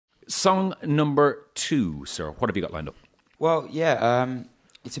Song number 2, sir. What have you got lined up? Well, yeah,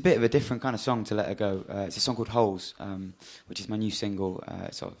 it's a bit of a different kind of song to Let Her Go. It's a song called Holes, which is my new single.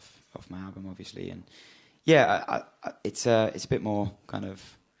 It's off my album, obviously, and yeah, it's a bit more kind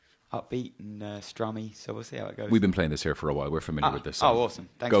of upbeat and strummy. So we'll see how it goes. We've been playing this here for a while. We're familiar with this song. Oh, awesome!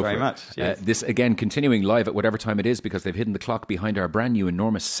 Thanks very much. This again, continuing live at whatever time it is, because they've hidden the clock behind our brand new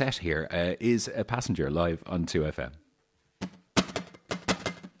enormous set here. Is a Passenger live on 2FM.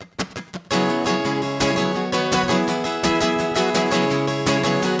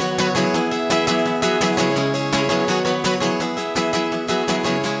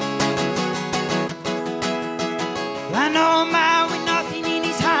 I know a man with nothing in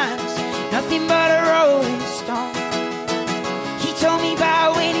his hands, nothing but a rolling stone. He told me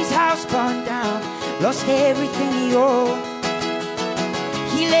about when his house burned down, lost everything he owned.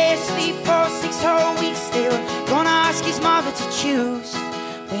 He lay asleep for 6 whole weeks, they were gonna ask his mother to choose.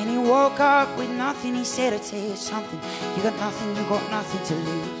 When he woke up with nothing, he said, I'll tell you something, you got nothing, you got nothing to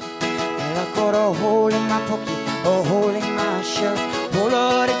lose. Well, I got a hole in my pocket, a hole in my shirt, whole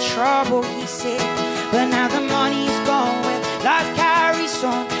lot of trouble, he said. But now the money's gone, well, life carries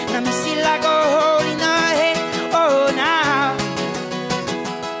on, and I miss it like a hole in the head. Oh, now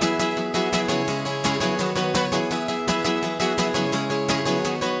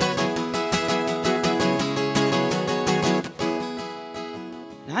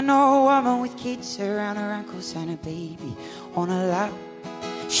I know a woman with kids around her ankles and a baby on her lap.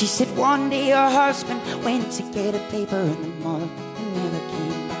 She said one day her husband went to get a paper in the mall and never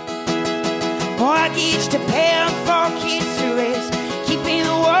came back. Mortgage to pay and 4 kids to raise, keeping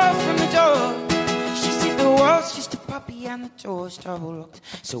the world from the door. She said the world's just a puppy and the door's double locked,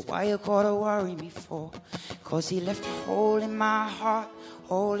 so why you gotta worry me for? 'Cause he left a hole in my heart,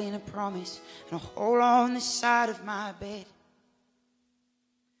 hole in a promise, and a hole on the side of my bed.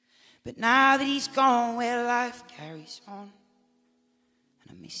 But now that he's gone, well, life carries on,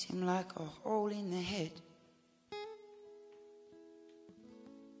 and I miss him like a hole in the head.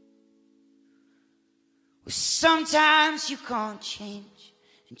 Well, sometimes you can't change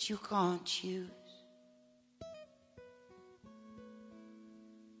and you can't choose.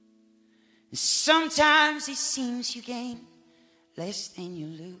 And sometimes it seems you gain less than you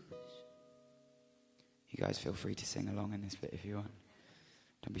lose. You guys feel free to sing along in this bit if you want.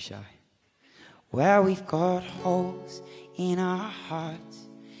 Don't be shy. Well, we've got holes in our hearts.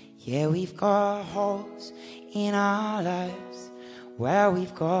 Yeah, we've got holes in our lives. Well,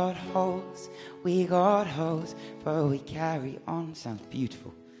 we've got holes, we got holes, but we carry on. Sounds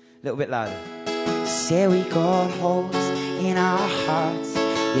beautiful. A little bit louder. Say we got holes in our hearts.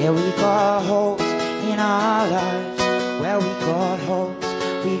 Yeah, we got holes in our lives. Well, we got holes,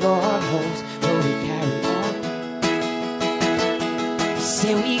 but we carry on.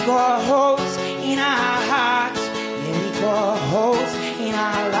 Say we got holes in our hearts. Yeah, we got holes in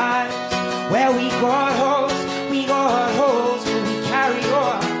our lives. Well, we got holes, but we carry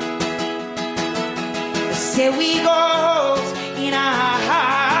on. Say we got holes in our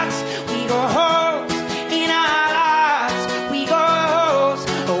hearts. We got holes in our lives. We got holes,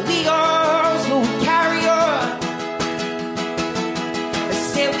 but we carry on.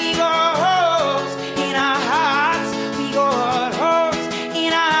 Say we got holes in our hearts. We got holes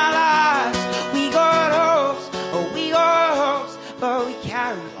in our lives. We got holes, but we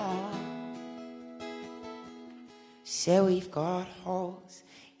carry on. Say we've got holes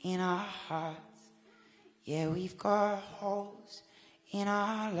in our hearts. Yeah, we've got holes in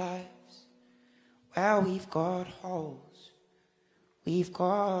our lives. Well, we've got holes,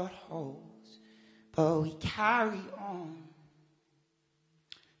 but we carry on.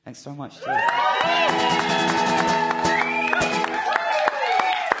 Thanks so much.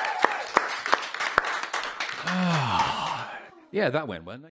 Yeah, that went well.